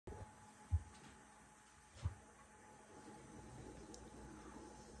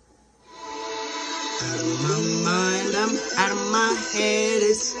I'm out of my head,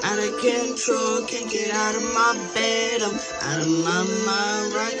 it's out of control, can't get out of my bed, I'm out of my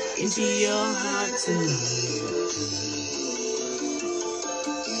mind, right into your heart tonight.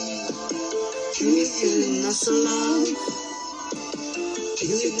 You not so love,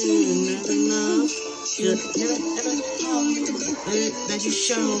 you never enough, you never ever hold me, that you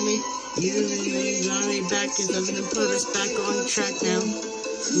show me. You got me back, cause nothing to put us back on track now.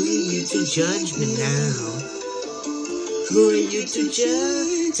 Who are you to judge me now? Who are you to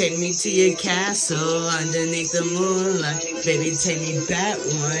judge? Take me to your castle underneath the moonlight. Baby, take me back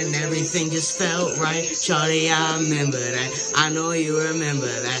when everything just felt right. Shawty, I remember that. I know you remember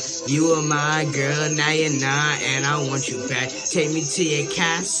that. You were my girl, now you're not, and I want you back. Take me to your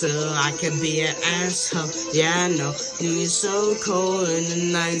castle, I can be an asshole. Yeah, I know. You're so cold in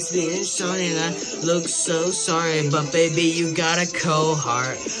the nights being sunny, and I look so sorry, but baby, you got a cold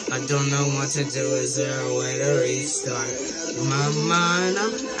heart. I don't know what to do, is there a way to restart? My mind,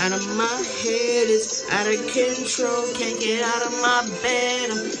 I'm out of my head, it's out of control, can't get out of my bed,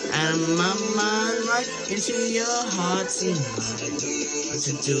 I'm out of my mind, right into your heart tonight. What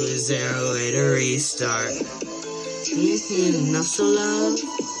to do, is there a way to restart? Not so love,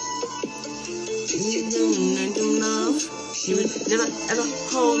 not enough, you would never ever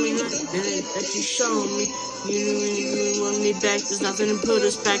hold me, that you showed me. You want me back, there's nothing to put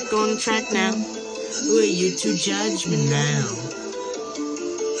us back on track now. Who are you to judge me now?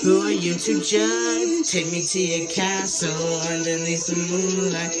 Who are you to judge? Take me to your castle underneath the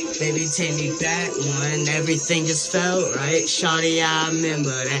moonlight. Baby, take me back when everything just felt right. Shawty, I remember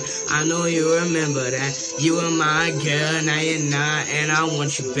that. I know you remember that. You were my girl, now you're not, and I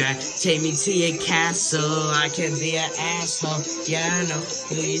want you back. Take me to your castle, I can be an asshole. Yeah, I know.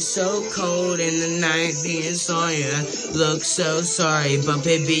 You're so cold in the night, being sorry. I look so sorry, but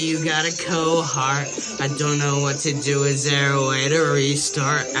baby, you got a cold heart. I don't know what to do, is there a way to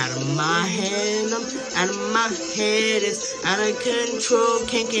restart? Out of my head, I'm out of my head, it's out of control,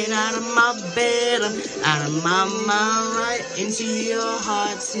 can't get out of my bed, I'm out of my mind, right into your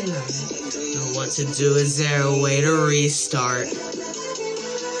heart tonight. Know what to do, is there a way to restart?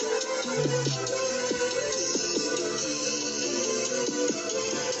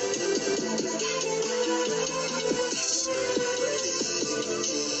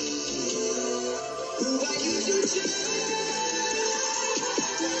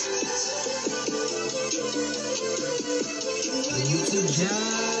 You to judge.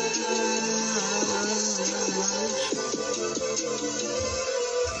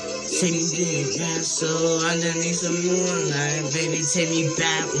 Take me to your castle underneath the moonlight. Baby, take me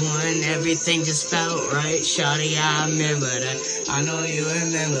back when everything just felt right. Shawty, I remember that. I know you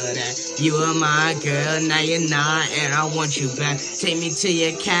remember that. You were my girl, now you're not, and I want you back. Take me to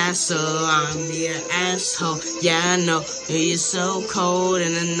your castle, I'm be an asshole. Yeah, I know. You're so cold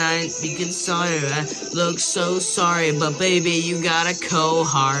in the night, because sorry, I look so sorry, but baby, you got a cold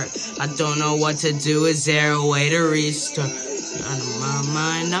heart. I don't know what to do, is there a way to restart? Out of my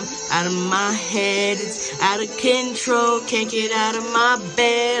mind, I'm out of my head, it's out of control, can't get out of my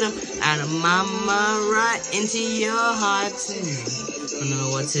bed, I'm out of my mind, right into your heart tonight. I don't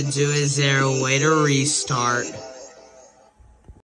know what to do, is there a way to restart?